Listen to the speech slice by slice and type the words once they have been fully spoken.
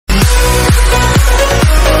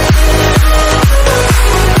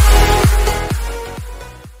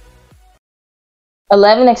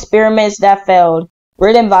11 Experiments That Failed.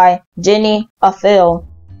 Written by Jenny Offill.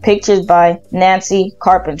 Pictures by Nancy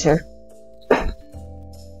Carpenter.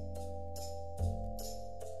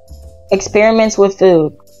 Experiments with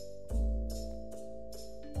food.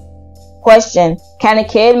 Question. Can a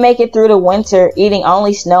kid make it through the winter eating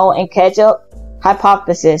only snow and ketchup?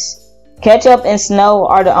 Hypothesis. Ketchup and snow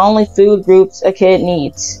are the only food groups a kid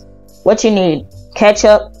needs. What you need?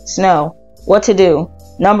 Ketchup, snow. What to do?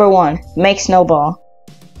 Number 1. Make snowball.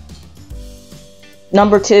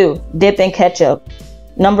 Number 2. Dip in ketchup.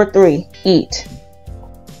 Number 3. Eat.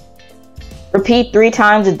 Repeat 3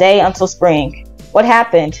 times a day until spring. What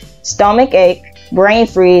happened? Stomach ache, brain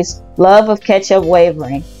freeze, love of ketchup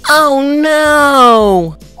wavering. Oh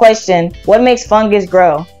no! Question. What makes fungus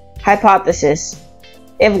grow? Hypothesis.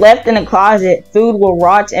 If left in a closet, food will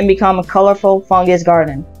rot and become a colorful fungus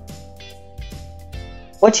garden.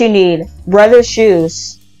 What you need? Brother's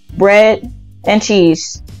shoes, bread and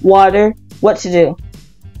cheese, water. What to do?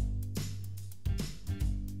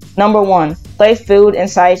 Number 1. Place food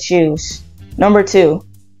inside shoes. Number 2.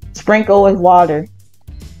 Sprinkle with water.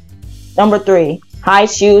 Number 3. Hide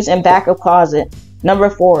shoes in back of closet. Number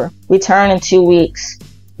 4. Return in 2 weeks.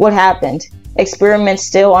 What happened? Experiment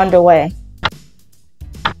still underway.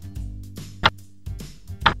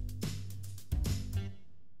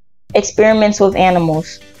 Experiments with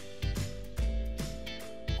animals.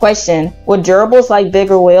 Question. Would gerbils like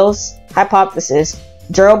bigger wheels? Hypothesis.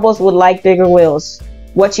 Gerbils would like bigger wheels.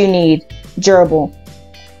 What you need? Gerbil.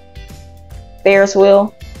 Ferris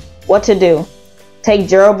wheel. What to do? Take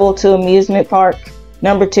gerbil to amusement park.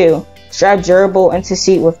 Number 2. Strap gerbil into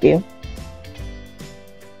seat with you.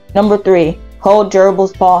 Number 3. Hold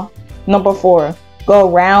gerbil's paw. Number 4. Go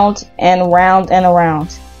round and round and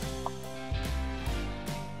around.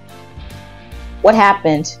 What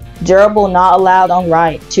happened? Gerbil not allowed on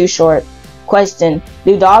ride. Too short. Question.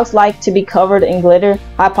 Do dogs like to be covered in glitter?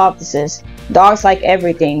 Hypothesis. Dogs like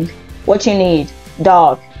everything. What you need?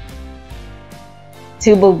 Dog.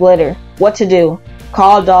 Tube of glitter. What to do?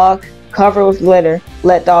 Call dog. Cover with glitter.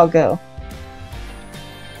 Let dog go.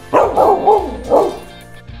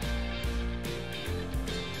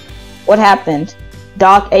 What happened?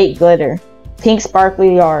 Dog ate glitter. Pink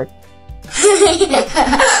sparkly yard.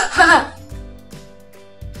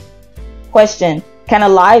 Question. Can a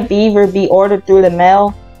live beaver be ordered through the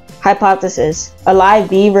mail? Hypothesis. A live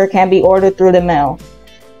beaver can be ordered through the mail.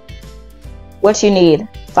 What you need?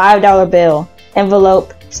 $5 bill.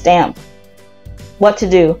 Envelope. Stamp. What to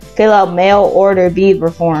do? Fill out mail order beaver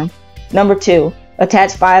form. Number 2.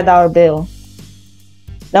 Attach $5 bill.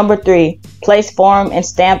 Number 3. Place form in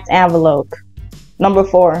stamped envelope. Number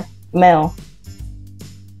 4. Mail.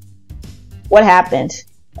 What happened?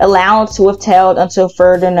 Allowance withheld until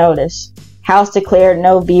further notice. House declared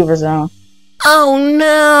no beaver zone. Oh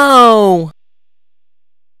no!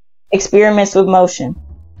 Experiments with motion.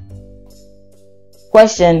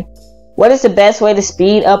 Question. What is the best way to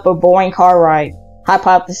speed up a boring car ride?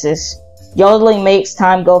 Hypothesis. Yodeling makes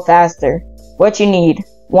time go faster. What you need?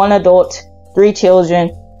 1 adult, 3 children,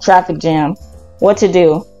 traffic jam. What to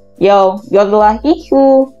do? Yo, yodela hee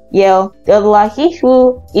hoo. Yell, yodela hee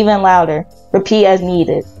hoo. Even louder. Repeat as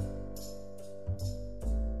needed.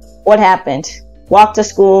 What happened? Walked to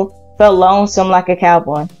school, felt lonesome like a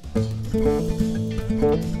cowboy.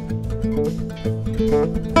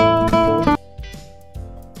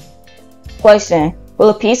 Question. Will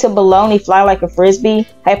a piece of bologna fly like a frisbee?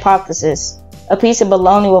 Hypothesis. A piece of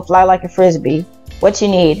bologna will fly like a frisbee. What you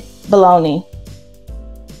need? Bologna.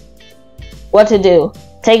 What to do?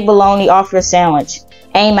 Take bologna off your sandwich.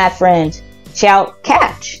 Aim at friend. Shout,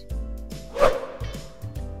 catch!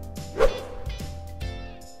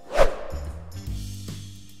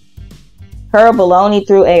 Hurl bologna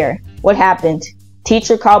through air. What happened?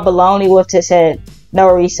 Teacher caught bologna with his head. No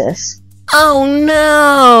recess. Oh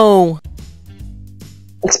no!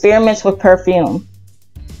 Experiments with perfume.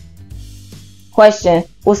 Question.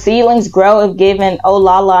 Will seedlings grow if given oh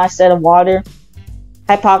la la instead of water?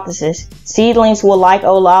 Hypothesis. Seedlings will like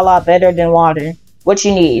oh la la better than water. What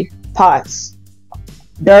you need? Pots.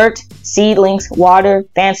 Dirt, seedlings, water,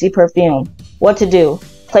 fancy perfume. What to do?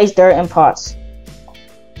 Place dirt in pots.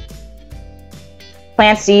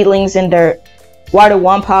 Plant seedlings in dirt. Water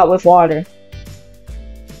 1 pot with water.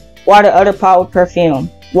 Water other pot with perfume.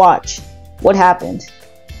 Watch. What happened?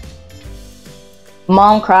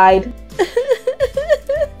 Mom cried.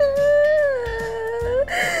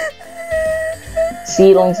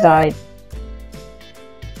 Seedlings died.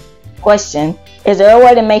 Question. Is there a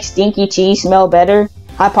way to make stinky cheese smell better?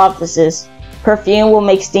 Hypothesis. Perfume will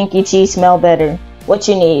make stinky cheese smell better. What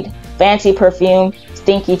you need? Fancy perfume,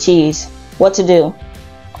 stinky cheese. What to do?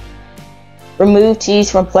 Remove cheese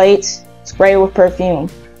from plates. Spray with perfume.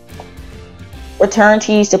 Return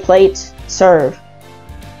cheese to plates. Serve.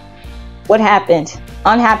 What happened?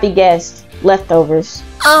 Unhappy guest. Leftovers.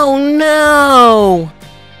 Oh no!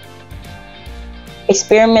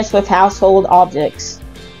 Experiments with household objects.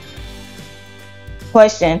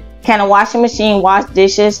 Question. Can a washing machine wash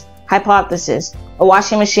dishes? Hypothesis. A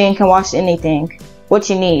washing machine can wash anything. What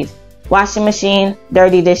you need? Washing machine,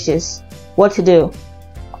 dirty dishes. What to do?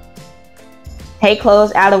 Take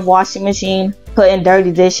clothes out of washing machine, put in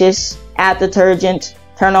dirty dishes, add detergent,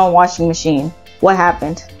 turn on washing machine. What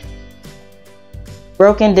happened?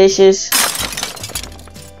 Broken dishes,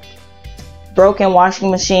 broken washing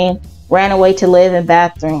machine, ran away to live in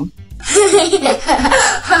bathroom.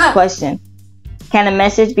 Question. Can a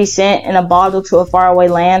message be sent in a bottle to a faraway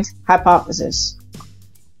land? Hypothesis.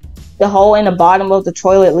 The hole in the bottom of the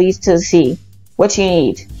toilet leads to the sea. What you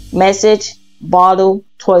need? Message, bottle,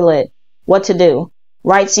 toilet. What to do?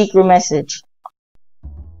 Write secret message.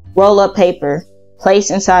 Roll up paper.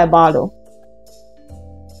 Place inside bottle.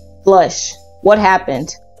 Flush. What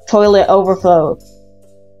happened? Toilet overflowed.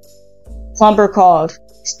 Plumber called.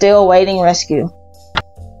 Still awaiting rescue.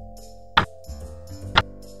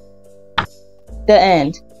 The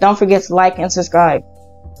end. Don't forget to like and subscribe.